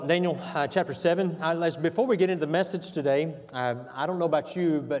Daniel chapter 7. Before we get into the message today, I don't know about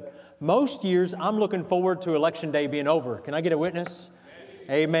you, but most years I'm looking forward to Election Day being over. Can I get a witness?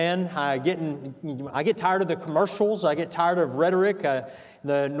 Amen. I get tired of the commercials. I get tired of rhetoric,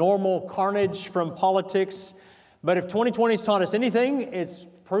 the normal carnage from politics. But if 2020's taught us anything, it's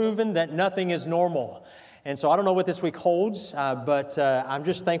proven that nothing is normal. And so I don't know what this week holds, but I'm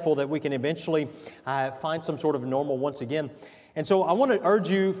just thankful that we can eventually find some sort of normal once again. And so I want to urge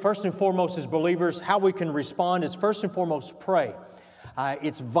you, first and foremost as believers, how we can respond is first and foremost pray.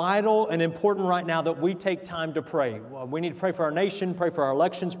 It's vital and important right now that we take time to pray. We need to pray for our nation, pray for our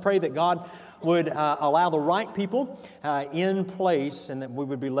elections, pray that God would allow the right people in place and that we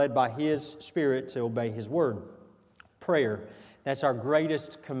would be led by His Spirit to obey His Word. Prayer, that's our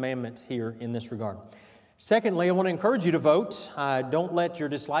greatest commandment here in this regard. Secondly, I want to encourage you to vote. Don't let your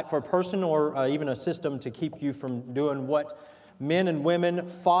dislike for a person or even a system to keep you from doing what men and women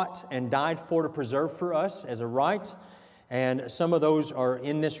fought and died for to preserve for us as a right. And some of those are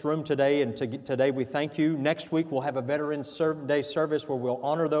in this room today, and today we thank you. Next week we'll have a Veterans Day service where we'll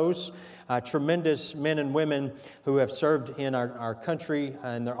honor those tremendous men and women who have served in our country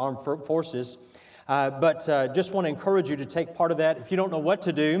and their armed forces. But just want to encourage you to take part of that. If you don't know what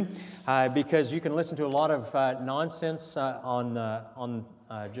to do, because you can listen to a lot of nonsense on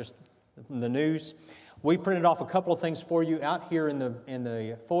just the news, we printed off a couple of things for you out here in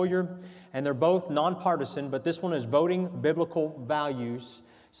the foyer, and they're both nonpartisan, but this one is voting biblical values,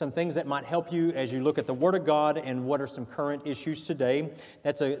 some things that might help you as you look at the Word of God and what are some current issues today.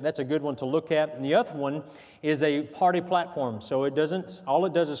 That's a good one to look at. And the other one is a party platform. So all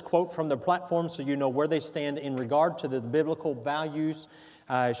it does is quote from the platform so you know where they stand in regard to the biblical values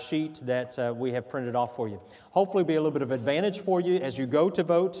sheet that we have printed off for you. Hopefully be a little bit of advantage for you as you go to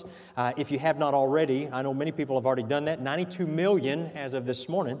vote. If you have not already, I know many people have already done that, 92 million as of this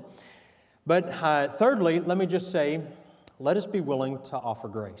morning. But thirdly, let me just say, let us be willing to offer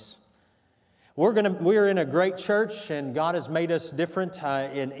grace. We're in a great church, and God has made us different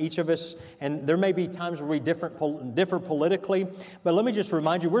in each of us. And there may be times where we differ politically, but let me just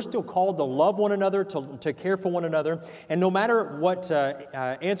remind you, we're still called to love one another, to care for one another. And no matter what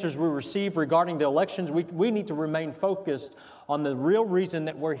answers we receive regarding the elections, we need to remain focused on the real reason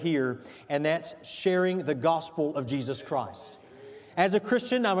that we're here, and that's sharing the gospel of Jesus Christ. As a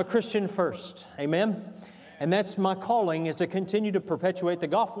Christian, I'm a Christian first. Amen? And that's my calling, is to continue to perpetuate the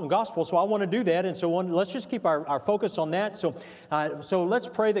gospel. So I want to do that. And so let's just keep our focus on that. So let's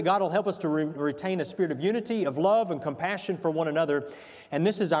pray that God will help us to retain a spirit of unity, of love, and compassion for one another. And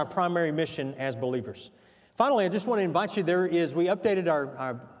this is our primary mission as believers. Finally, I just want to invite you, we updated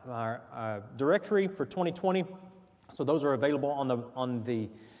our directory for 2020. So those are available on the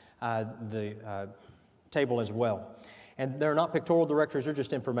table as well. And they're not pictorial directories, they're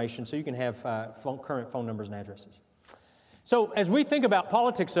just information, so you can have current phone numbers and addresses. So as we think about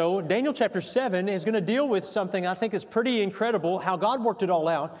politics, though, Daniel chapter 7 is going to deal with something I think is pretty incredible, how God worked it all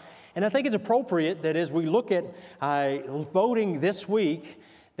out. And I think it's appropriate that as we look at voting this week,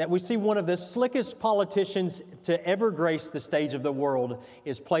 that we see one of the slickest politicians to ever grace the stage of the world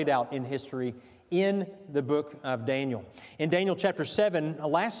is played out in history in the book of Daniel. In Daniel chapter 7,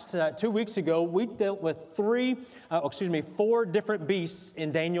 last 2 weeks ago, we dealt with 4 different beasts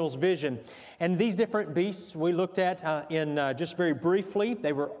in Daniel's vision. And these different beasts we looked at just very briefly.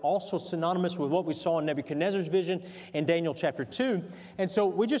 They were also synonymous with what we saw in Nebuchadnezzar's vision in Daniel chapter 2. And so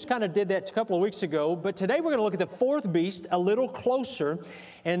we just kind of did that a couple of weeks ago. But today we're going to look at the fourth beast a little closer.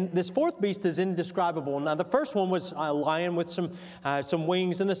 And this fourth beast is indescribable. Now the first one was a lion with some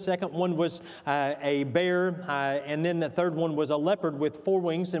wings, and the second one was a bear, and then the third one was a leopard with 4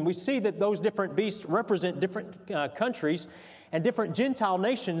 wings. And we see that those different beasts represent different countries and different Gentile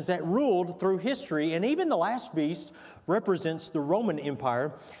nations that ruled through history. And even the last beast represents the Roman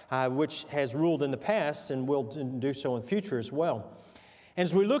Empire, which has ruled in the past and will do so in the future as well. And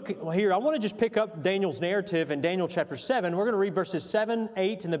as we look here, I want to just pick up Daniel's narrative in Daniel chapter 7. We're going to read verses 7,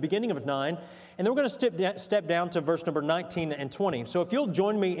 8, and the beginning of 9. And then we're going to step down to verse number 19 and 20. So if you'll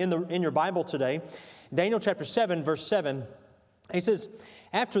join me in your Bible today, Daniel chapter 7, verse 7, he says,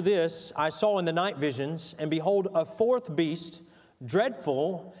 "After this I saw in the night visions, and behold, a fourth beast,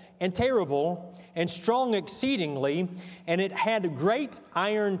 dreadful and terrible and strong exceedingly, and it had great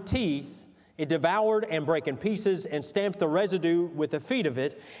iron teeth. It devoured and brake in pieces and stamped the residue with the feet of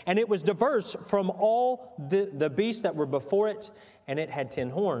it. And it was diverse from all the beasts that were before it, and it had 10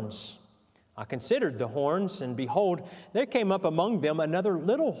 horns. I considered the horns, and behold, there came up among them another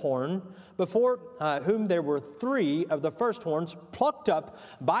little horn, before whom there were 3 of the first horns plucked up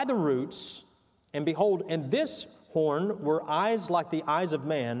by the roots. And behold, in this horn were eyes like the eyes of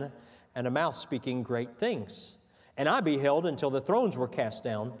man, and a mouth speaking great things. And I beheld until the thrones were cast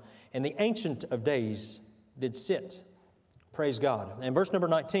down, and the Ancient of Days did sit. Praise God. And verse number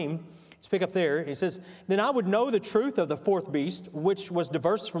 19, let's pick up there. He says, Then I would know the truth of the fourth beast, which was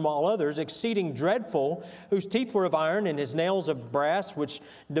diverse from all others, exceeding dreadful, whose teeth were of iron, and his nails of brass, which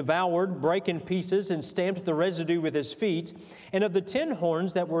devoured, brake in pieces, and stamped the residue with his feet, and of the 10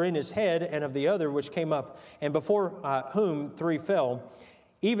 horns that were in his head, and of the other which came up, and before whom 3 fell,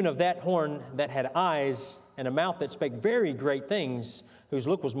 even of that horn that had eyes, and a mouth that spake very great things, whose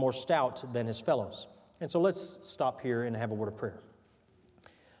look was more stout than his fellows. And so let's stop here and have a word of prayer.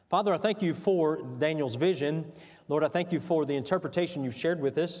 Father, I thank you for Daniel's vision. Lord, I thank you for the interpretation you've shared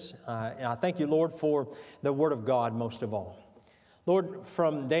with us. And I thank you, Lord, for the Word of God most of all. Lord,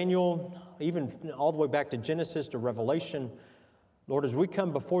 from Daniel, even all the way back to Genesis to Revelation, Lord, as we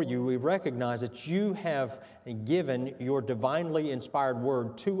come before you, we recognize that you have given your divinely inspired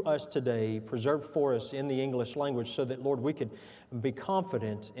word to us today, preserved for us in the English language, so that, Lord, we could be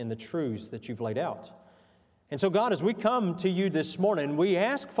confident in the truths that you've laid out. And so, God, as we come to you this morning, we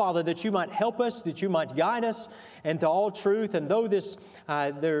ask, Father, that you might help us, that you might guide us into all truth. And though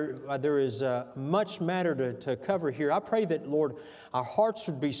there is much matter to cover here, I pray that, Lord, our hearts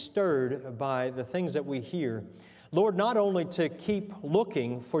would be stirred by the things that we hear. Lord, not only to keep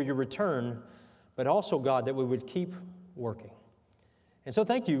looking for your return, but also, God, that we would keep working. And so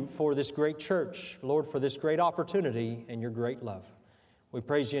thank you for this great church, Lord, for this great opportunity and your great love. We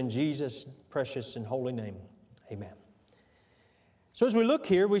praise you in Jesus' precious and holy name. Amen. So as we look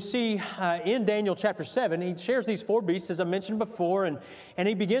here, we see in Daniel chapter 7, he shares these 4 beasts, as I mentioned before, and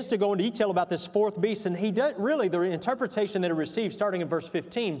he begins to go into detail about this 4th beast. And he does, really, the interpretation that he receives, starting in verse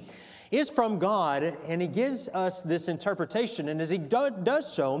 15, is from God, and he gives us this interpretation. And as he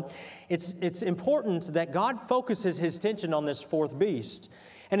does so, it's important that God focuses his attention on this 4th beast.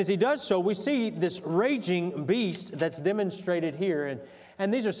 And as he does so, we see this raging beast that's demonstrated here.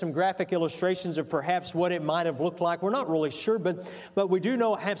 And these are some graphic illustrations of perhaps what it might have looked like. We're not really sure, but we do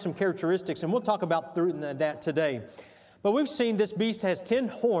know it has some characteristics, and we'll talk about that today. But we've seen this beast has 10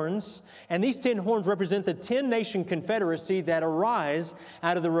 horns, and these 10 horns represent the 10-nation confederacy that arise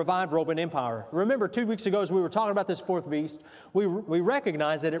out of the revived Roman Empire. Remember, 2 weeks ago, as we were talking about this 4th beast, we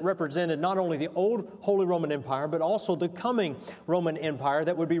recognized that it represented not only the old Holy Roman Empire, but also the coming Roman Empire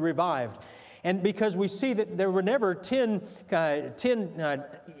that would be revived. And because we see that there were never 10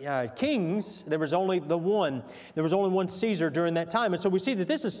 kings, there was only the one. There was only one Caesar during that time. And so we see that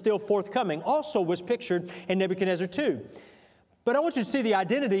this is still forthcoming. Also was pictured in Nebuchadnezzar too. But I want you to see the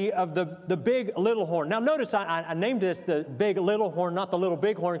identity of the big little horn. Now notice I named this the big little horn, not the little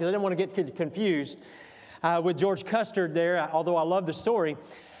big horn, because I didn't want to get confused with George Custard there, although I love the story.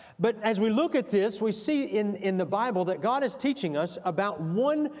 But as we look at this, we see in the Bible that God is teaching us about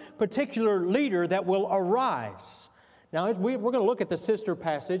one particular leader that will arise. Now, we're going to look at the sister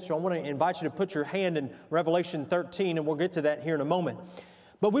passage, so I want to invite you to put your hand in Revelation 13, and we'll get to that here in a moment.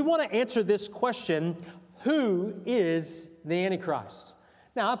 But we want to answer this question, who is the Antichrist?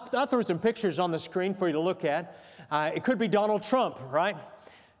 Now, I threw some pictures on the screen for you to look at. It could be Donald Trump, right?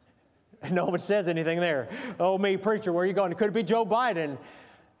 No one says anything there. Oh, me, preacher, where are you going? It could be Joe Biden.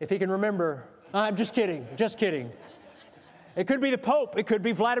 If he can remember, I'm just kidding. It could be the Pope. It could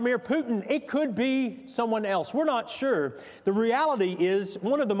be Vladimir Putin. It could be someone else. We're not sure. The reality is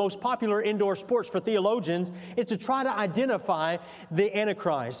one of the most popular indoor sports for theologians is to try to identify the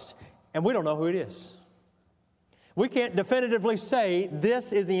Antichrist, and we don't know who it is. We can't definitively say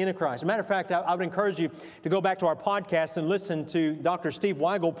this is the Antichrist. As a matter of fact, I would encourage you to go back to our podcast and listen to Dr. Steve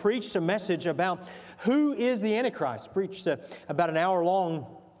Weigel preach a message about who is the Antichrist. Preached about an hour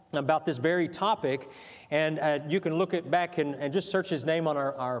long about this very topic, and you can look back and just search his name on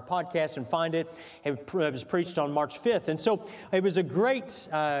our podcast and find it. It was preached on March 5th, and so it was a great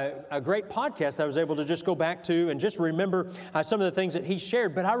podcast I was able to just go back to and just remember some of the things that he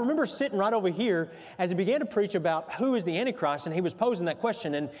shared. But I remember sitting right over here as he began to preach about who is the Antichrist, and he was posing that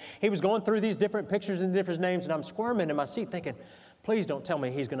question, and he was going through these different pictures and different names, and I'm squirming in my seat thinking, please don't tell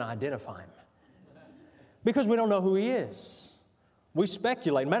me he's going to identify him, because we don't know who he is. We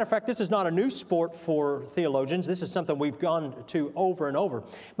speculate. Matter of fact, this is not a new sport for theologians. This is something we've gone to over and over.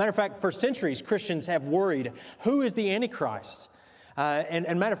 Matter of fact, for centuries, Christians have worried, who is the Antichrist?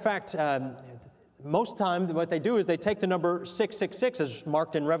 And matter of fact, most time what they do is they take the number 666 as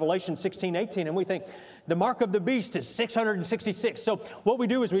marked in Revelation 16:18, and we think the mark of the beast is 666. So what we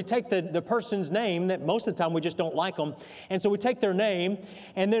do is we take the person's name, that most of the time we just don't like them, and so we take their name,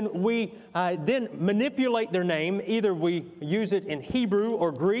 and then we then manipulate their name. Either we use it in Hebrew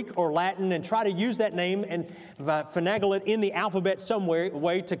or Greek or Latin and try to use that name and finagle it in the alphabet some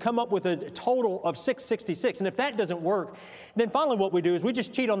way to come up with a total of 666. And if that doesn't work, then finally what we do is we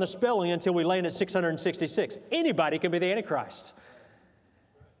just cheat on the spelling until we land at 666. Anybody can be the Antichrist.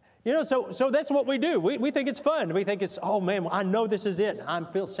 You know, so that's what we do. We think it's fun. We think it's, oh man, I know this is it.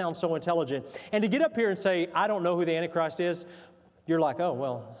 Sound so intelligent. And to get up here and say, I don't know who the Antichrist is, you're like, oh,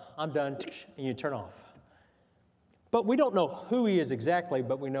 well, I'm done, and you turn off. But we don't know who he is exactly,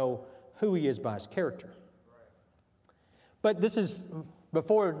 but we know who he is by his character. But this is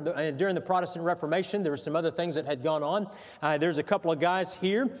during the Protestant Reformation. There were some other things that had gone on. There's a couple of guys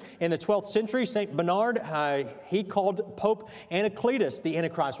here in the 12th century. St. Bernard, he called Pope Anacletus the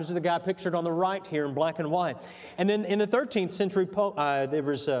Antichrist, which is the guy pictured on the right here in black and white. And then in the 13th century, there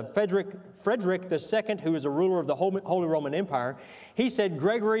was Frederick II, who was a ruler of the Holy Roman Empire. He said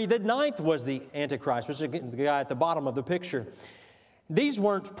Gregory IX was the Antichrist, which is the guy at the bottom of the picture. These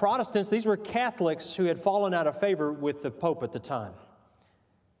weren't Protestants. These were Catholics who had fallen out of favor with the Pope at the time.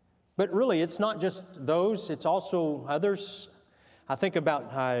 But really, it's not just those. It's also others. I think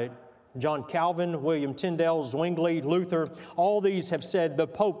about John Calvin, William Tyndale, Zwingli, Luther. All these have said the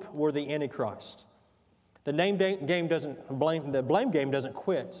Pope were the Antichrist. The blame game doesn't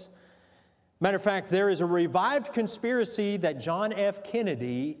quit. Matter of fact, there is a revived conspiracy that John F.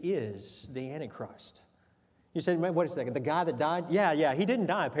 Kennedy is the Antichrist. You said, wait a second, the guy that died? Yeah, he didn't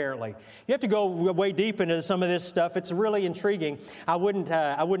die apparently. You have to go way deep into some of this stuff. It's really intriguing. I wouldn't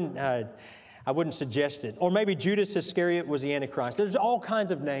suggest it. Or maybe Judas Iscariot was the Antichrist. There's all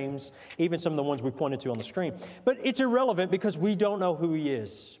kinds of names, even some of the ones we pointed to on the screen. But it's irrelevant because we don't know who he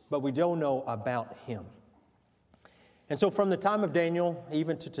is, but we don't know about him. And so from the time of Daniel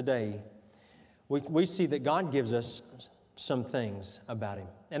even to today, we see that God gives us some things about him.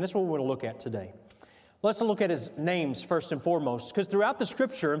 And that's what we want to look at today. Let's look at his names first and foremost, because throughout the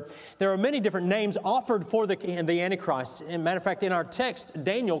Scripture, there are many different names offered for the Antichrist. As a matter of fact, in our text,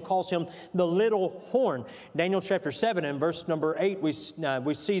 Daniel calls him the little horn. Daniel chapter 7 and verse number 8, we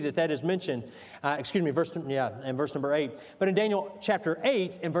see that is mentioned. In verse number 8. But in Daniel chapter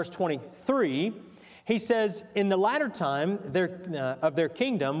 8 and verse 23, he says, in the latter time of their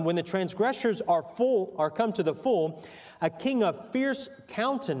kingdom, when the transgressors are come to the full, a king of fierce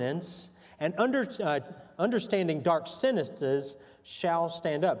countenance and understanding dark sentences shall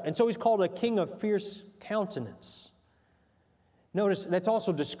stand up. And so he's called a king of fierce countenance. Notice that's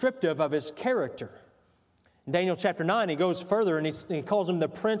also descriptive of his character. In Daniel chapter 9, he goes further and he calls him the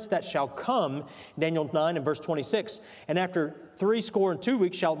prince that shall come. Daniel 9 and verse 26. And after 62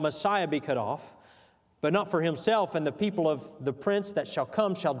 weeks shall Messiah be cut off, but not for himself, and the people of the prince that shall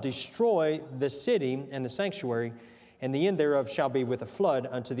come shall destroy the city and the sanctuary, and the end thereof shall be with a flood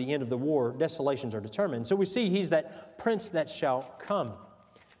unto the end of the war. Desolations are determined. So we see he's that prince that shall come.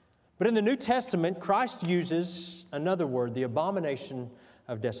 But in the New Testament, Christ uses another word, the abomination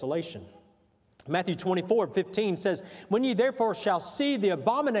of desolation. Matthew 24:15 says, when ye therefore shall see the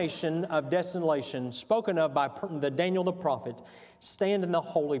abomination of desolation spoken of by Daniel the prophet, stand in the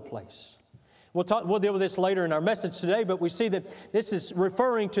holy place. We'll deal with this later in our message today, but we see that this is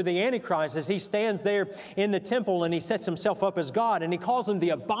referring to the Antichrist as he stands there in the temple and he sets himself up as God, and he calls him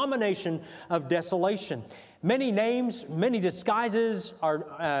the abomination of desolation. Many names, many disguises are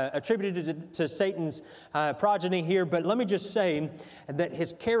attributed to Satan's progeny here, but let me just say that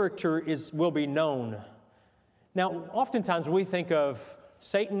his character will be known. Now, oftentimes we think of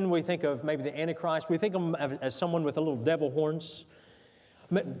Satan, we think of maybe the Antichrist, we think of him as someone with a little devil horns.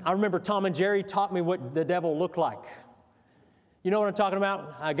 I remember Tom and Jerry taught me what the devil looked like. You know what I'm talking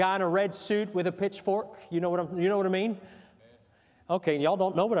about? A guy in a red suit with a pitchfork. You know what I mean? Okay, y'all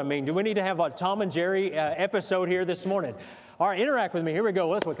don't know what I mean. Do we need to have a Tom and Jerry episode here this morning? All right, interact with me. Here we go.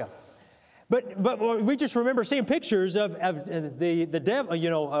 Let's look up. But we just remember seeing pictures of the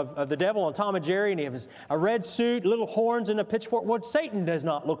devil, of the devil on Tom and Jerry, and he has a red suit, little horns, and a pitchfork. Well, Satan does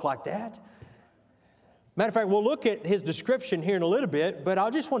not look like that. Matter of fact, we'll look at his description here in a little bit, but I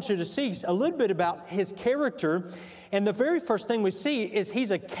just want you to see a little bit about his character. And the very first thing we see is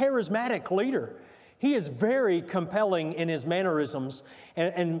he's a charismatic leader. He is very compelling in his mannerisms.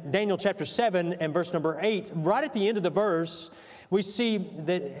 And Daniel chapter 7 and verse number 8, right at the end of the verse, we see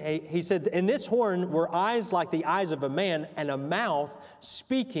that he said, in this horn were eyes like the eyes of a man, and a mouth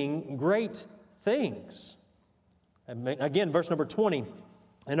speaking great things. And again, verse number 20.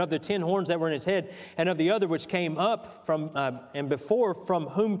 and of the 10 horns that were in his head, and of the other which came up from and before, from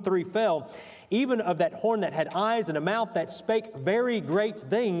whom 3 fell, even of that horn that had eyes and a mouth that spake very great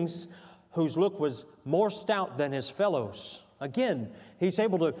things, whose look was more stout than his fellows. Again, he's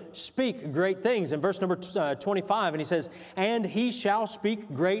able to speak great things. In verse number 25, and he says, and he shall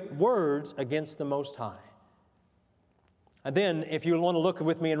speak great words against the Most High. And then, if you want to look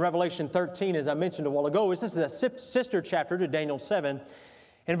with me in Revelation 13, as I mentioned a while ago, this is a sister chapter to Daniel 7.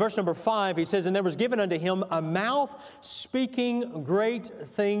 In verse number 5, he says, and there was given unto him a mouth speaking great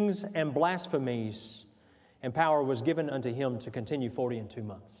things and blasphemies, and power was given unto him to continue 42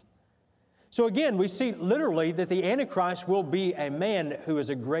 months. So again, we see literally that the Antichrist will be a man who is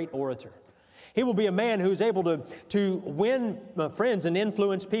a great orator. He will be a man who is able to win friends and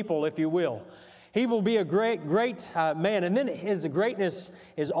influence people, if you will. He will be a great man. And then his greatness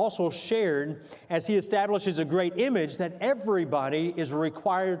is also shared as he establishes a great image that everybody is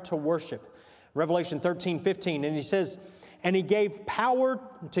required to worship. Revelation 13:15, and he says, and he gave power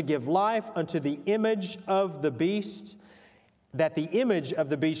to give life unto the image of the beast, that the image of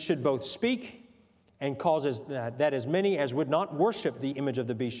the beast should both speak and causes that as many as would not worship the image of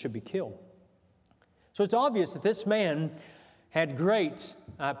the beast should be killed. So it's obvious that this man had great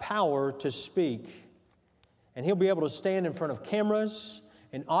power to speak. And he'll be able to stand in front of cameras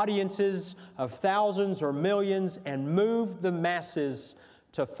and audiences of thousands or millions and move the masses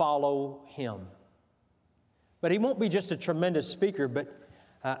to follow him. But he won't be just a tremendous speaker, but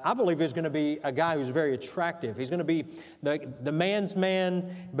I believe he's going to be a guy who's very attractive. He's going to be the man's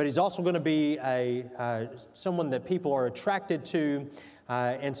man, but he's also going to be someone that people are attracted to.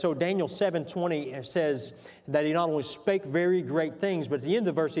 And so Daniel 7:20 says that he not only spake very great things, but at the end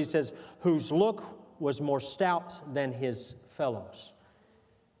of the verse he says, whose look was more stout than his fellows.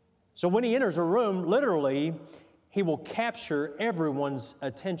 So when he enters a room, literally, he will capture everyone's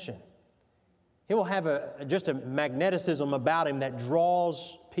attention. He will have just a magneticism about him that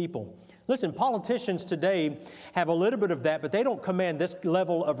draws people. Listen, politicians today have a little bit of that, but they don't command this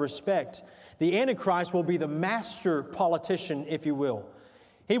level of respect. The Antichrist will be the master politician, if you will.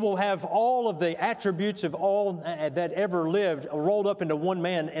 He will have all of the attributes of all that ever lived rolled up into one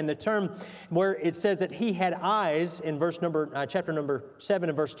man. And the term where it says that he had eyes in chapter number 7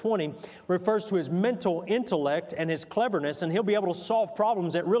 and verse 20 refers to his mental intellect and his cleverness, and he'll be able to solve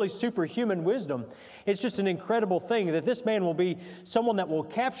problems at really superhuman wisdom. It's just an incredible thing that this man will be someone that will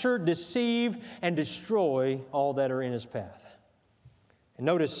capture, deceive, and destroy all that are in his path. And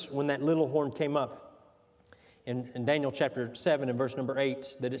notice when that little horn came up, in Daniel chapter 7 and verse number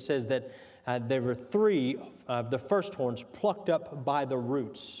 8, that it says that there were 3 of the first horns plucked up by the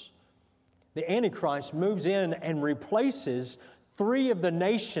roots. The Antichrist moves in and replaces 3 of the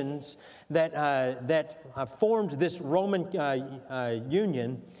nations that formed this Roman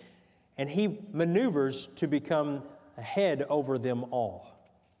union, and he maneuvers to become a head over them all.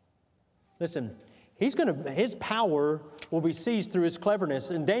 Listen, his power will be seized through his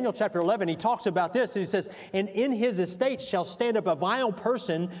cleverness. In Daniel chapter 11, he talks about this. He says, and in his estate shall stand up a vile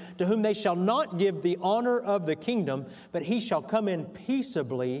person to whom they shall not give the honor of the kingdom, but he shall come in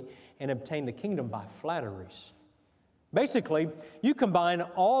peaceably and obtain the kingdom by flatteries. Basically, you combine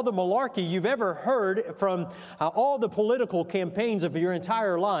all the malarkey you've ever heard from all the political campaigns of your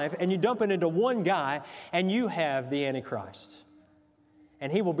entire life, and you dump it into one guy, and you have the Antichrist.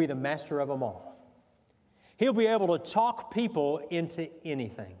 And he will be the master of them all. He'll be able to talk people into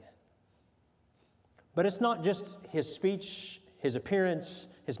anything. But it's not just his speech, his appearance,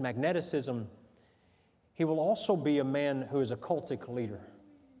 his magneticism. He will also be a man who is a cultic leader.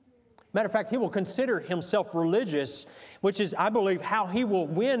 Matter of fact, he will consider himself religious, which is, I believe, how he will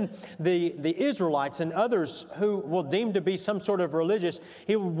win the Israelites and others who will deem to be some sort of religious.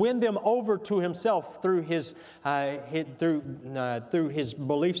 He will win them over to himself through his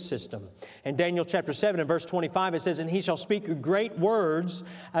belief system. In Daniel chapter 7 and verse 25, it says, and he shall speak great words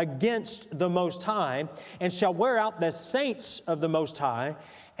against the Most High, and shall wear out the saints of the Most High,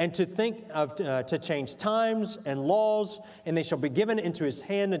 and to think of to change times and laws, and they shall be given into his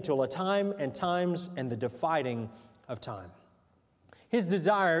hand until a time and times and the dividing of time. His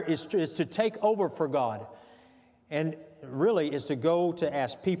desire is to take over for God, and really is to go to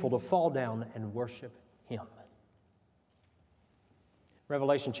ask people to fall down and worship him.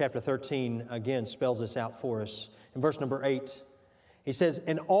 Revelation chapter 13 again spells this out for us. In verse number 8, he says,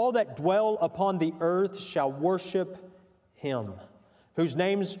 and all that dwell upon the earth shall worship him, whose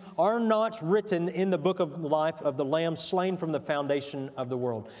names are not written in the book of life of the Lamb slain from the foundation of the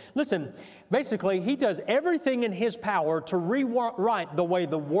world. Listen, basically, he does everything in his power to rewrite the way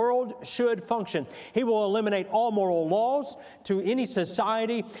the world should function. He will eliminate all moral laws to any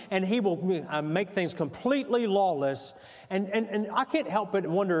society, and he will make things completely lawless. And I can't help but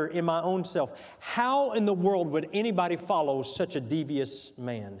wonder in my own self, how in the world would anybody follow such a devious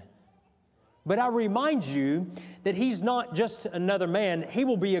man? But I remind you that he's not just another man. He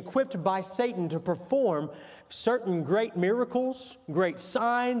will be equipped by Satan to perform certain great miracles, great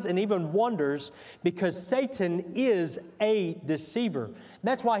signs, and even wonders, because Satan is a deceiver.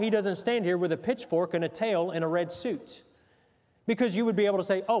 That's why he doesn't stand here with a pitchfork and a tail and a red suit. Because you would be able to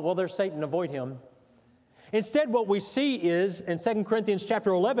say, oh, well, there's Satan, avoid him. Instead, what we see is in 2 Corinthians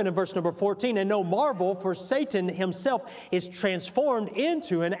chapter 11 and verse number 14, and no marvel, for Satan himself is transformed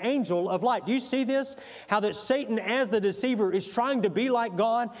into an angel of light. Do you see this? How that Satan, as the deceiver, is trying to be like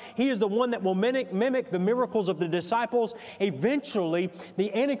God. He is the one that will mimic the miracles of the disciples. Eventually,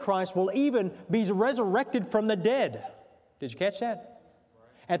 the Antichrist will even be resurrected from the dead. Did you catch that?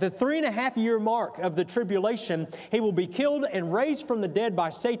 At the 3.5-year mark of the tribulation, he will be killed and raised from the dead by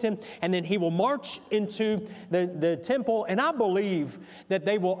Satan, and then he will march into the temple. And I believe that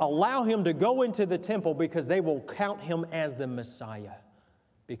they will allow him to go into the temple because they will count him as the Messiah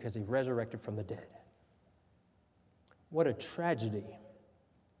because he resurrected from the dead. What a tragedy.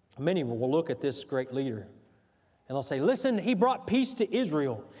 Many will look at this great leader and they'll say, listen, he brought peace to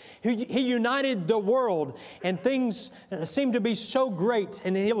Israel. He united the world, and things seem to be so great.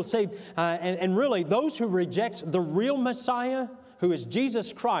 And he will say, and really, those who reject the real Messiah, who is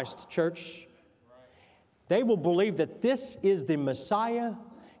Jesus Christ, church, they will believe that this is the Messiah,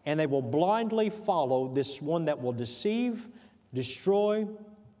 and they will blindly follow this one that will deceive, destroy,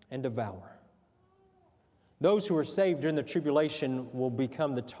 and devour. Those who are saved during the tribulation will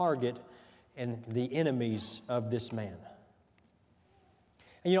become the target and the enemies of this man.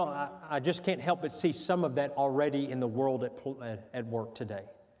 And I just can't help but see some of that already in the world at work today.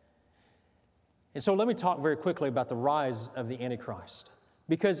 And so let me talk very quickly about the rise of the Antichrist.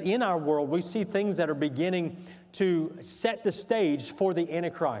 Because in our world, we see things that are beginning to set the stage for the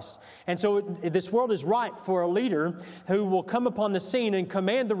Antichrist. And so this world is ripe for a leader who will come upon the scene and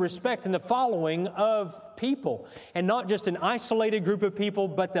command the respect and the following of people. And not just an isolated group of people,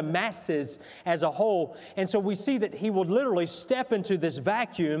 but the masses as a whole. And so we see that he will literally step into this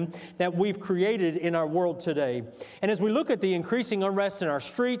vacuum that we've created in our world today. And as we look at the increasing unrest in our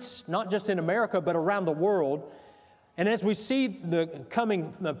streets, not just in America, but around the world, and as we see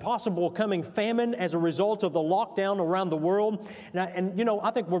the possible coming famine as a result of the lockdown around the world,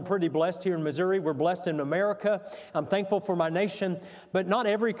 I think we're pretty blessed here in Missouri. We're blessed in America. I'm thankful for my nation. But not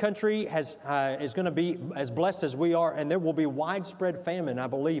every country is going to be as blessed as we are, and there will be widespread famine, I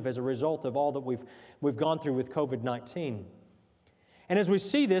believe, as a result of all that we've gone through with COVID-19. And as we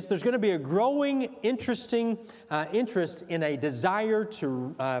see this, there's going to be a growing interest in a desire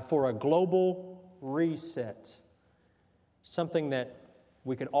for a global reset. Something that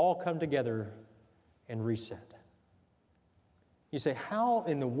we could all come together and reset. You say, how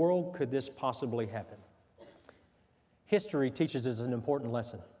in the world could this possibly happen? History teaches us an important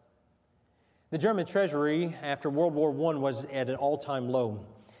lesson. The German treasury after World War I was at an all-time low.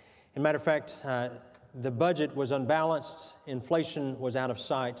 As a matter of fact, the budget was unbalanced, inflation was out of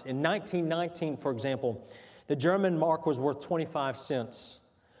sight. In 1919, for example, the German mark was worth 25 cents.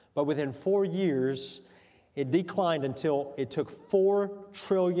 But within 4 years, it declined until it took 4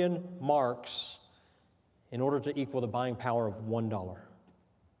 trillion marks in order to equal the buying power of $1.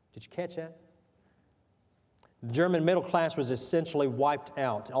 Did you catch that? The German middle class was essentially wiped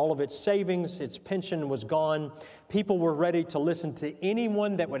out. All of its savings, its pension was gone. People were ready to listen to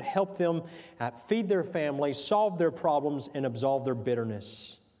anyone that would help them feed their families, solve their problems, and absolve their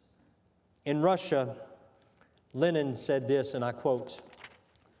bitterness. In Russia, Lenin said this, and I quote,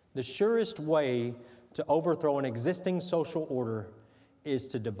 "The surest way to overthrow an existing social order is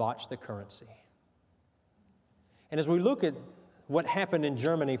to debauch the currency." And as we look at what happened in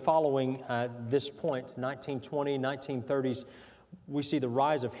Germany following this point, 1920, 1930s, we see the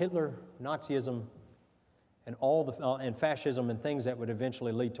rise of Hitler, Nazism, and fascism, and things that would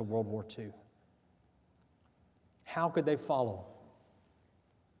eventually lead to World War II. How could they follow?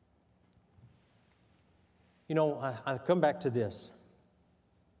 I come back to this.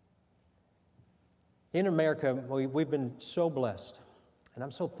 In America, we've been so blessed, and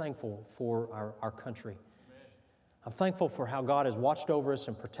I'm so thankful for our country. Amen. I'm thankful for how God has watched over us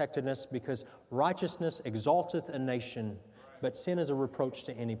and protected us, because righteousness exalteth a nation, but sin is a reproach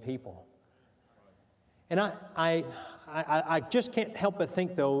to any people. And I just can't help but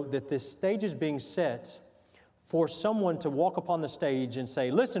think, though, that this stage is being set for someone to walk upon the stage and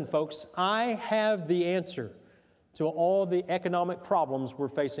say, listen, folks, I have the answer to all the economic problems we're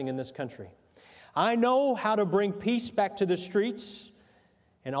facing in this country. I know how to bring peace back to the streets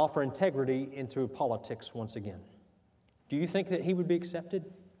and offer integrity into politics once again. Do you think that he would be accepted?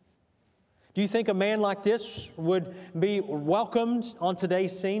 Do you think a man like this would be welcomed on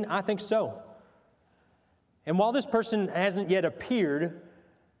today's scene? I think so. And while this person hasn't yet appeared,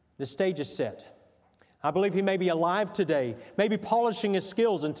 the stage is set. I believe he may be alive today, maybe polishing his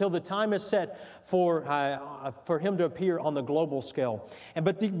skills until the time is set for him to appear on the global scale.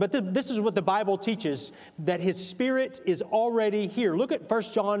 But this is what the Bible teaches, that his spirit is already here. Look at 1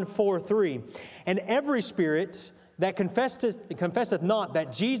 John 4:3. And every spirit that confesseth not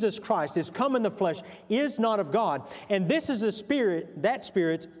that Jesus Christ is come in the flesh is not of God. And this is the spirit, that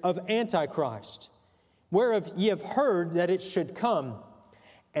spirit of Antichrist, whereof ye have heard that it should come.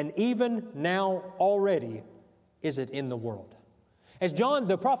 And even now already is it in the world. As John,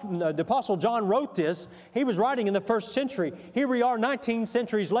 the Apostle John wrote this, he was writing in the first century. Here we are 19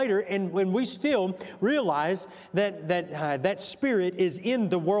 centuries later, and when we still realize that spirit is in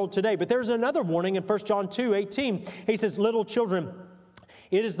the world today. But there's another warning in 1 John 2:18. He says, little children,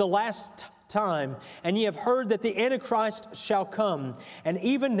 it is the last time, and ye have heard that the Antichrist shall come. And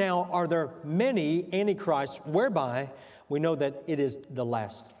even now are there many Antichrists, whereby we know that it is the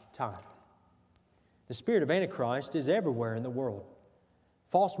last time. The spirit of Antichrist is everywhere in the world.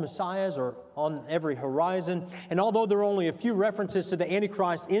 False messiahs are on every horizon. And although there are only a few references to the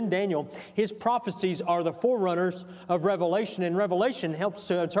Antichrist in Daniel, his prophecies are the forerunners of Revelation. And Revelation helps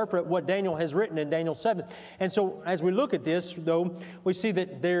to interpret what Daniel has written in Daniel 7. And so as we look at this, though, we see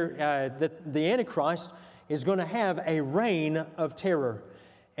that the Antichrist is going to have a reign of terror.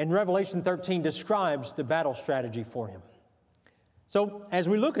 And Revelation 13 describes the battle strategy for him. So as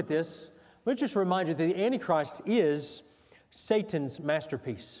we look at this, let's just remind you that the Antichrist is Satan's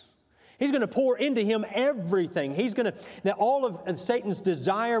masterpiece. He's going to pour into him everything. That all of Satan's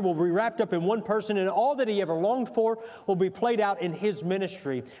desire will be wrapped up in one person, and all that he ever longed for will be played out in his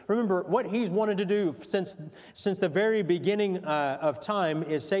ministry. Remember, what he's wanted to do since the very beginning of time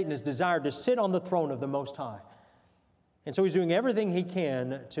is Satan has desired to sit on the throne of the Most High. And so he's doing everything he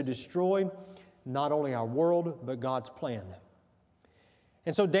can to destroy not only our world, but God's plan.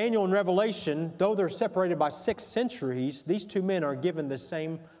 And so Daniel and Revelation, though they're separated by 6 centuries, these two men are given the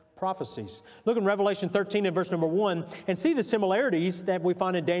same prophecies. Look in Revelation 13 and verse number 1 and see the similarities that we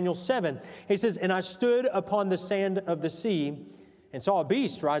find in Daniel 7. He says, and I stood upon the sand of the sea and saw a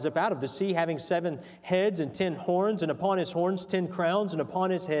beast rise up out of the sea, having 7 heads and 10 horns, and upon his horns 10 crowns, and upon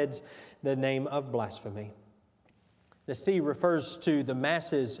his heads the name of blasphemy. The sea refers to the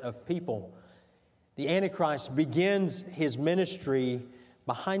masses of people. The Antichrist begins his ministry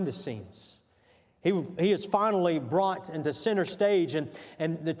behind the scenes. He is finally brought into center stage, and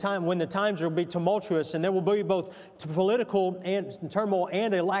the time when the times will be tumultuous, and there will be both political and turmoil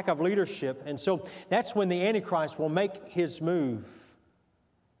and a lack of leadership. And so that's when the Antichrist will make his move.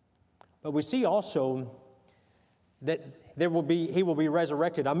 But we see also that he will be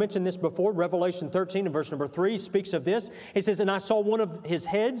resurrected. I mentioned this before. Revelation 13 and verse number 3 speaks of this. It says, and I saw one of his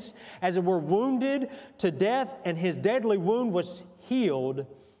heads as it were wounded to death, and his deadly wound was healed,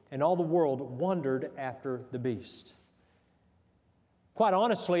 and all the world wondered after the beast. Quite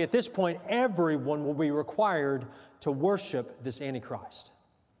honestly, at this point, everyone will be required to worship this Antichrist.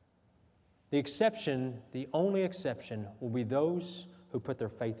 The only exception will be those who put their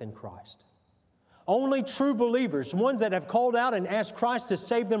faith in Christ. Only true believers, ones that have called out and asked Christ to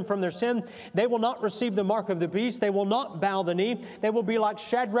save them from their sin, they will not receive the mark of the beast. They will not bow the knee. They will be like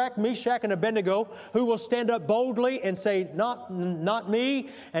Shadrach, Meshach, and Abednego, who will stand up boldly and say, not me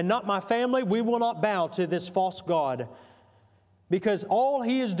and not my family. We will not bow to this false god. Because all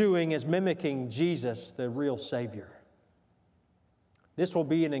he is doing is mimicking Jesus, the real Savior. This will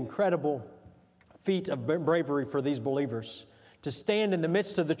be an incredible feat of bravery for these believers, to stand in the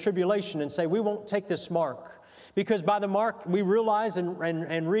midst of the tribulation and say, we won't take this mark. Because by the mark, we realize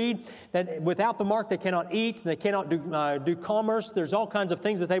and read that without the mark, they cannot eat, they cannot do commerce. There's all kinds of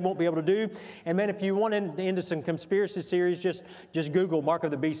things that they won't be able to do. And man, if you want into some conspiracy series, just Google Mark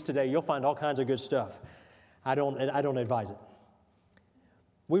of the Beast today. You'll find all kinds of good stuff. I don't advise it.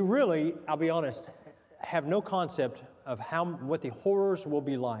 We really, I'll be honest, have no concept of what the horrors will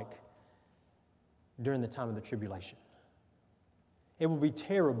be like during the time of the tribulation. It will be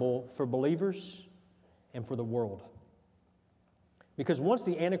terrible for believers and for the world. Because once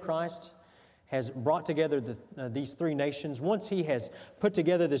the Antichrist has brought together these three nations, once He has put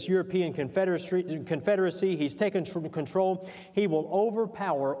together this European confederacy, He's taken control, He will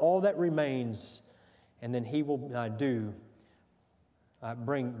overpower all that remains, and then He will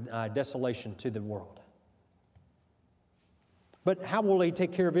bring desolation to the world. But how will He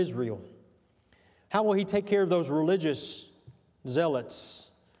take care of Israel? How will He take care of those religious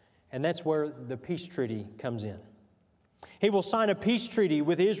zealots? And that's where the peace treaty comes in. He will sign a peace treaty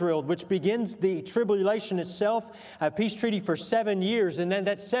with Israel, which begins the tribulation itself, a peace treaty for 7 years. And then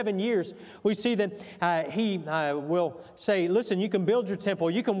that 7 years, we see that He will say, listen, you can build your temple,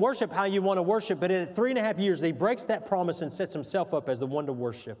 you can worship how you want to worship, but in 3.5 years, He breaks that promise and sets Himself up as the one to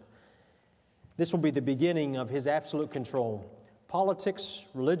worship. This will be the beginning of His absolute control. Politics,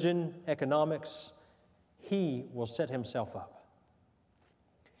 religion, economics, He will set Himself up.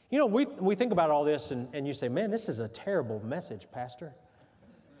 You know, we think about all this and you say, man, this is a terrible message, Pastor.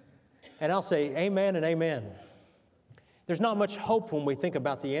 And I'll say, amen and amen. There's not much hope when we think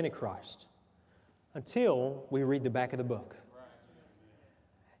about the Antichrist until we read the back of the book.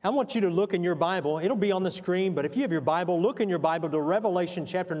 I want you to look in your Bible. It'll be on the screen, but if you have your Bible, look in your Bible to Revelation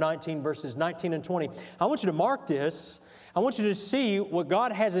chapter 19, verses 19 and 20. I want you to mark this. I want you to see what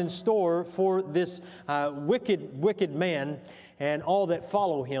God has in store for this wicked man and all that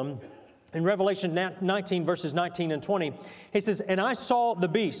follow him. In Revelation 19, verses 19 and 20, He says, and I saw the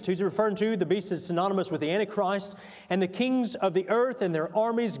beast. Who's he referring to? The beast is synonymous with the Antichrist. And the kings of the earth and their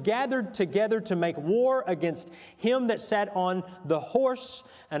armies gathered together to make war against him that sat on the horse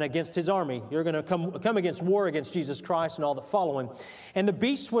and against his army. You're going to come against war against Jesus Christ and all that follow him. And the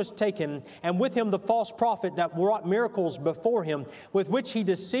beast was taken, and with him the false prophet that wrought miracles before him, with which he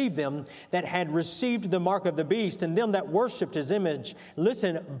deceived them that had received the mark of the beast, and them that worshipped his image.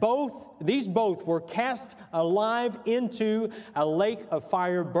 Listen, these both were cast alive into a lake of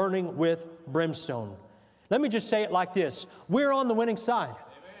fire burning with brimstone. Let me just say it like this. We're on the winning side.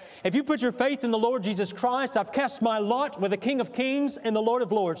 If you put your faith in the Lord Jesus Christ, I've cast my lot with the King of Kings and the Lord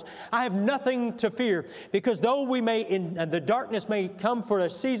of Lords. I have nothing to fear, because though the darkness may come for a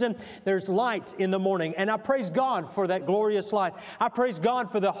season, there's light in the morning. And I praise God for that glorious light. I praise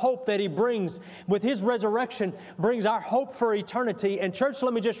God for the hope that He brings. With His resurrection brings our hope for eternity. And church,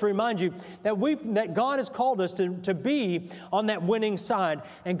 let me just remind you that God has called us to be on that winning side.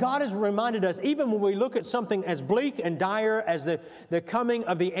 And God has reminded us, even when we look at something as bleak and dire as the coming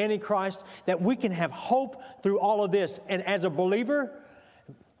of the Antichrist, that we can have hope through all of this. And as a believer,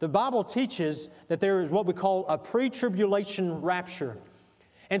 the Bible teaches that there is what we call a pre-tribulation rapture.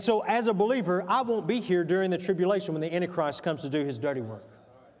 And so as a believer, I won't be here during the tribulation when the Antichrist comes to do his dirty work.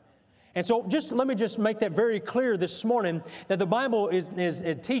 And so let me make that very clear this morning, that the Bible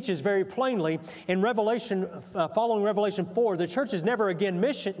it teaches very plainly in Revelation, following Revelation 4, the church is never again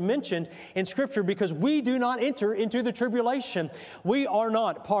mentioned in Scripture, because we do not enter into the tribulation. We are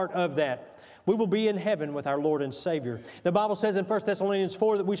not part of that. We will be in heaven with our Lord and Savior. The Bible says in 1 Thessalonians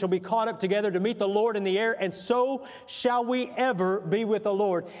 4 that we shall be caught up together to meet the Lord in the air, and so shall we ever be with the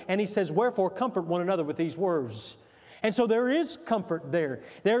Lord. And He says, wherefore comfort one another with these words. And so there is comfort there.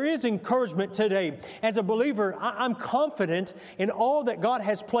 There is encouragement today. As a believer, I'm confident in all that God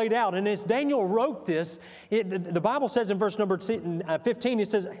has played out. And as Daniel wrote this, the Bible says in verse number 15, it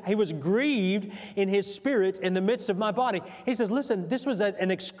says, he was grieved in his spirit in the midst of my body. He says, listen, this was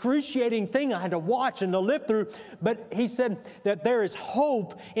an excruciating thing I had to watch and to live through. But he said that there is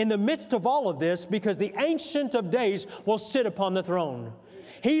hope in the midst of all of this, because the Ancient of Days will sit upon the throne.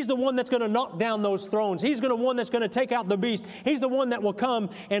 He's the one that's going to knock down those thrones. He's the one that's going to take out the beast. He's the one that will come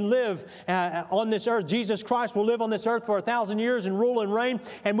and live on this earth. Jesus Christ will live on this earth for 1,000 years and rule and reign,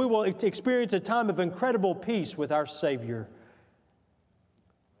 and we will experience a time of incredible peace with our Savior.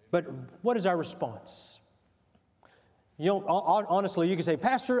 But what is our response? You know, honestly, you can say,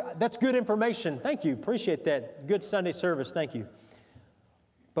 Pastor, that's good information. Thank you. Appreciate that. Good Sunday service. Thank you.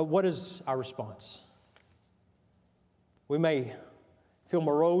 But what is our response? We may feel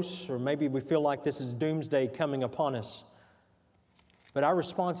morose, or maybe we feel like this is doomsday coming upon us. But our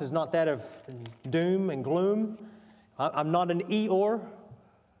response is not that of doom and gloom. I'm not an Eeyore.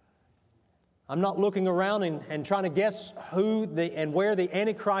 I'm not looking around and trying to guess who and where the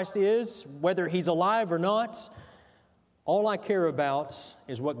Antichrist is, whether he's alive or not. All I care about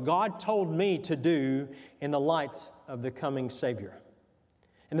is what God told me to do in the light of the coming Savior.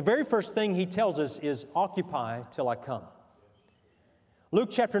 And the very first thing He tells us is, occupy till I come. Luke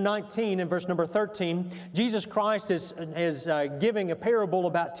chapter 19 and verse number 13, Jesus Christ is giving a parable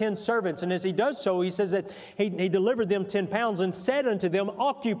about 10 servants. And as He does so, He says that He delivered them 10 pounds and said unto them,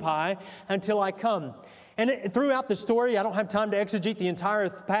 occupy until I come. And throughout the story, I don't have time to exegete the entire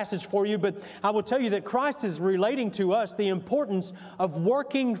passage for you, but I will tell you that Christ is relating to us the importance of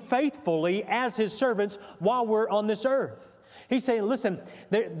working faithfully as His servants while we're on this earth. He's saying, listen,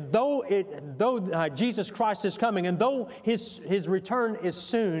 though Jesus Christ is coming and though His return is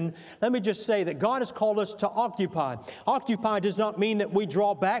soon, let me just say that God has called us to occupy. Occupy does not mean that we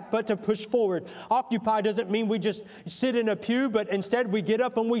draw back, but to push forward. Occupy doesn't mean we just sit in a pew, but instead we get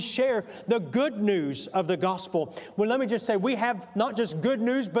up and we share the good news of the gospel. Well, let me just say, we have not just good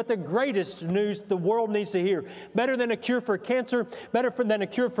news, but the greatest news the world needs to hear. Better than a cure for cancer, better than a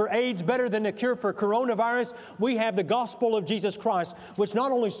cure for AIDS, better than a cure for coronavirus, we have the gospel of Jesus Christ, which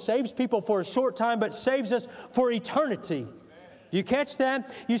not only saves people for a short time, but saves us for eternity. Do you catch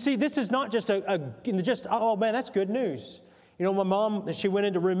that? You see, this is not just oh man, that's good news. You know, my mom, she went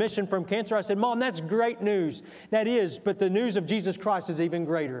into remission from cancer. I said, Mom, that's great news. That is, but the news of Jesus Christ is even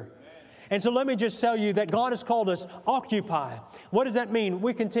greater. And so let me just tell you that God has called us occupy. What does that mean?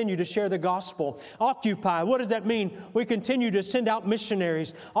 We continue to share the gospel. Occupy. What does that mean? We continue to send out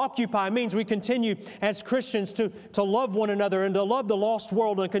missionaries. Occupy means we continue as Christians to love one another and to love the lost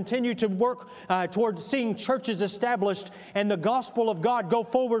world and continue to work toward seeing churches established and the gospel of God go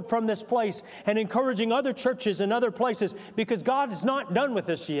forward from this place and encouraging other churches and other places, because God is not done with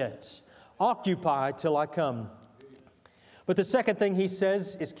us yet. Occupy till I come. But the second thing He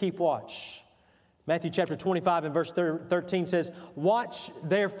says is keep watch. Matthew chapter 25 and verse 13 says, Watch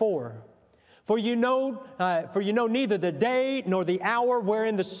therefore, for you know neither the day nor the hour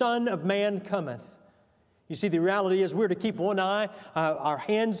wherein the Son of Man cometh. You see, the reality is we're to keep one eye, our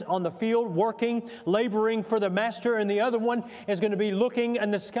hands on the field, working, laboring for the Master, and the other one is going to be looking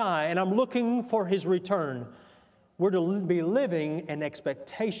in the sky, and I'm looking for His return. We're to be living in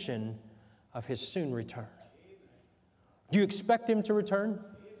expectation of His soon return. Do you expect Him to return?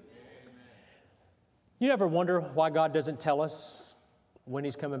 You ever wonder why God doesn't tell us when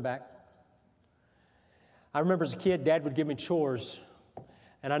He's coming back? I remember as a kid, Dad would give me chores.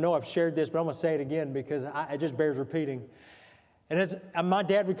 And I know I've shared this, but I'm going to say it again because it just bears repeating. And my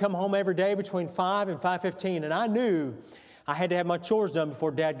dad would come home every day between 5 and 5:15, and I knew I had to have my chores done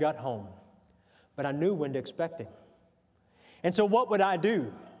before Dad got home. But I knew when to expect Him. And so what would I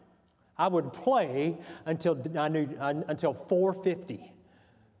do? I would play until 4:50.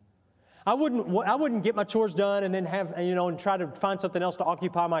 I wouldn't get my chores done and then and try to find something else to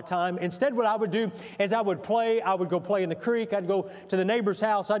occupy my time. Instead, what I would do is I would play. I would go play in the creek. I'd go to the neighbor's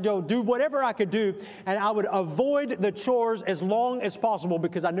house. I'd go do whatever I could do, and I would avoid the chores as long as possible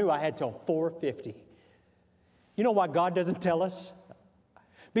because I knew I had till 4:50. You know why God doesn't tell us?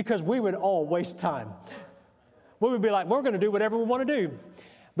 Because we would all waste time. We would be like, we're going to do whatever we want to do.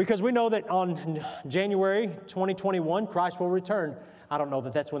 Because we know that on January 2021, Christ will return. I don't know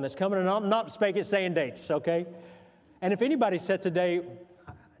that that's when that's coming, and I'm not saying dates, okay? And if anybody sets a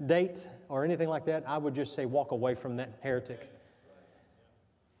date or anything like that, I would just say walk away from that heretic.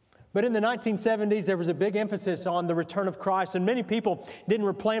 But in the 1970s, there was a big emphasis on the return of Christ, and many people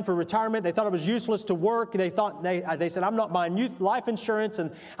didn't plan for retirement. They thought it was useless to work. They said, I'm not buying life insurance,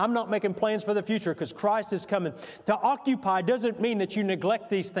 and I'm not making plans for the future because Christ is coming. To occupy doesn't mean that you neglect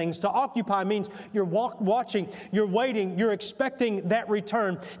these things. To occupy means you're watching, you're waiting, you're expecting that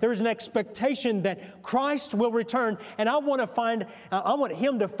return. There is an expectation that Christ will return, and I want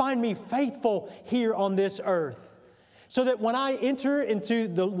Him to find me faithful here on this earth. So that when I enter into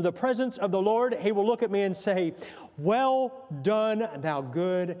the presence of the Lord, He will look at me and say, well done, thou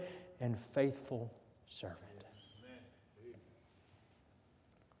good and faithful servant.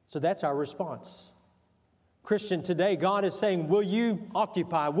 So that's our response. Christian, today God is saying, will you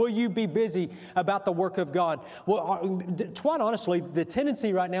occupy? Will you be busy about the work of God? Well, quite honestly, the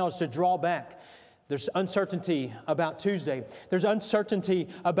tendency right now is to draw back. There's uncertainty about Tuesday. There's uncertainty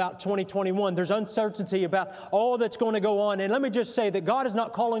about 2021. There's uncertainty about all that's going to go on. And let me just say that God is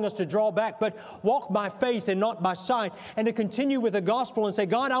not calling us to draw back, but walk by faith and not by sight, and to continue with the gospel and say,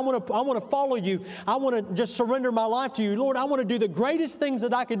 God, I want to follow you. I want to just surrender my life to you. Lord, I want to do the greatest things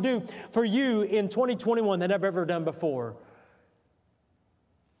that I can do for you in 2021 that I've ever done before.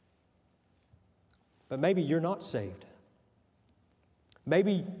 But maybe you're not saved.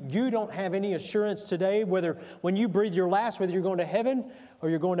 Maybe you don't have any assurance today whether when you breathe your last, whether you're going to heaven or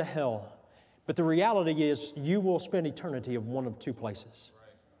you're going to hell. But the reality is you will spend eternity of one of two places.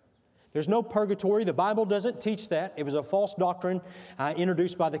 There's no purgatory. The Bible doesn't teach that. It was a false doctrine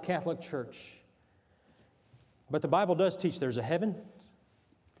introduced by the Catholic Church. But the Bible does teach there's a heaven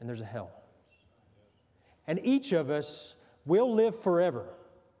and there's a hell. And each of us will live forever,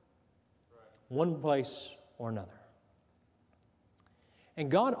 one place or another. And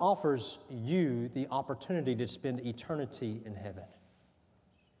God offers you the opportunity to spend eternity in heaven.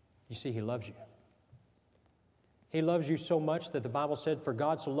 You see, He loves you. He loves you so much that the Bible said, "For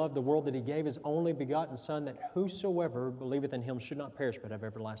God so loved the world that He gave His only begotten Son, that whosoever believeth in Him should not perish but have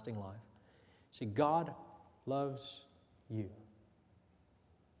everlasting life." See, God loves you.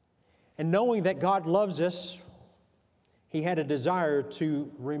 And knowing that God loves us, He had a desire to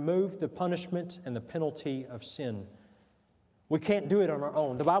remove the punishment and the penalty of sin. We can't do it on our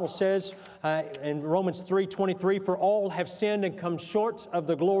own. The Bible says in Romans 3:23, "For all have sinned and come short of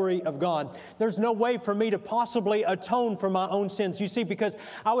the glory of God." There's no way for me to possibly atone for my own sins. You see, because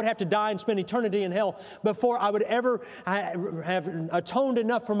I would have to die and spend eternity in hell before I would ever have atoned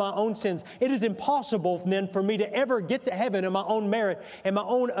enough for my own sins. It is impossible then for me to ever get to heaven in my own merit and my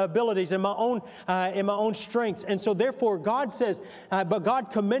own abilities and my own strengths. And so therefore God says, "But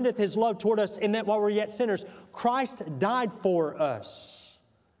God commendeth His love toward us in that while we're yet sinners, Christ died for us."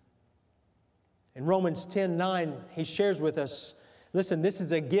 In Romans 10:9, He shares with us, listen, this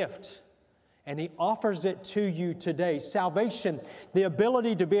is a gift, and He offers it to you today. Salvation, the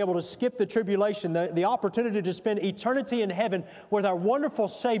ability to be able to skip the tribulation, the opportunity to spend eternity in heaven with our wonderful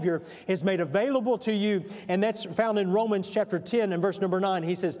Savior is made available to you, and that's found in Romans chapter 10 and verse number 9.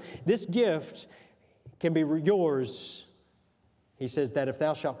 He says, this gift can be yours. He says that if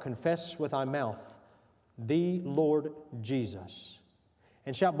thou shalt confess with thy mouth the Lord Jesus,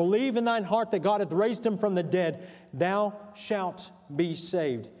 and shalt believe in thine heart that God hath raised Him from the dead, thou shalt be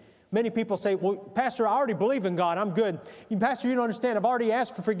saved. Many people say, "Well, Pastor, I already believe in God. I'm good." Pastor, you don't understand. I've already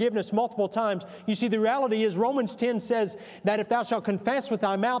asked for forgiveness multiple times. You see, the reality is Romans 10 says that if thou shalt confess with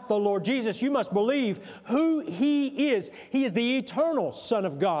thy mouth the Lord Jesus, you must believe who He is. He is the eternal Son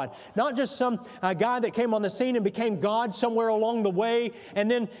of God, not just some guy that came on the scene and became God somewhere along the way and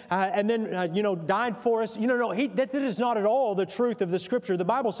then died for us. No, that is not at all the truth of the Scripture. The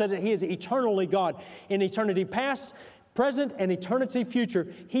Bible says that He is eternally God. In eternity past, present, and eternity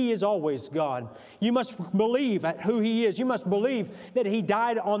future, He is always God. You must believe at who He is. You must believe that He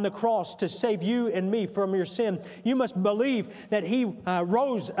died on the cross to save you and me from your sin. You must believe that He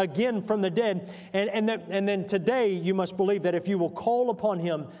rose again from the dead. And then today you must believe that if you will call upon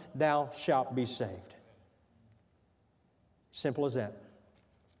Him, thou shalt be saved. Simple as that.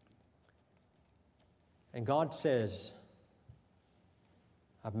 And God says,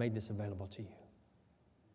 I've made this available to you.